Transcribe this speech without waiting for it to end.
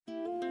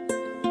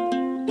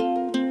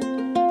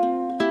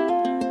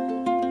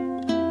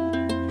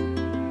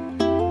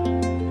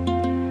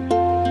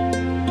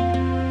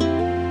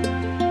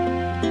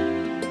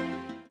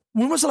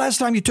was the last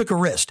time you took a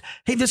risk?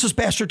 Hey, this is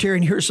Pastor Terry,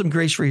 and here's some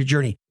grace for your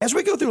journey. As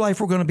we go through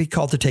life, we're going to be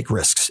called to take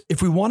risks.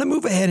 If we want to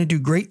move ahead and do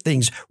great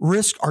things,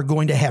 risks are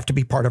going to have to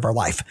be part of our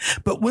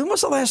life. But when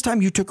was the last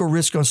time you took a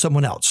risk on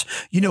someone else?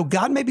 You know,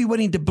 God may be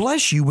waiting to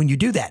bless you when you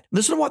do that.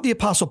 Listen to what the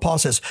Apostle Paul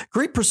says.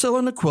 Great Priscilla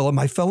and Aquila,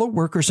 my fellow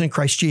workers in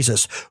Christ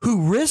Jesus,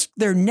 who risked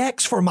their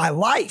necks for my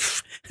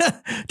life,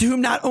 to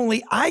whom not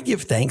only I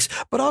give thanks,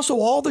 but also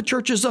all the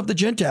churches of the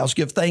Gentiles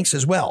give thanks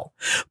as well.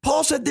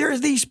 Paul said, there are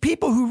these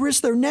people who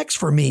risk their necks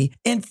for me,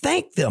 and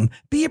thank them.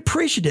 Be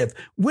appreciative.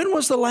 When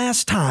was the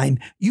last time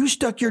you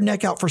stuck your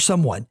neck out for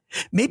someone?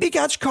 Maybe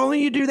God's calling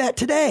you to do that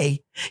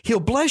today. He'll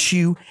bless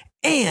you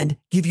and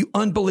give you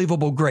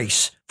unbelievable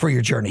grace for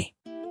your journey.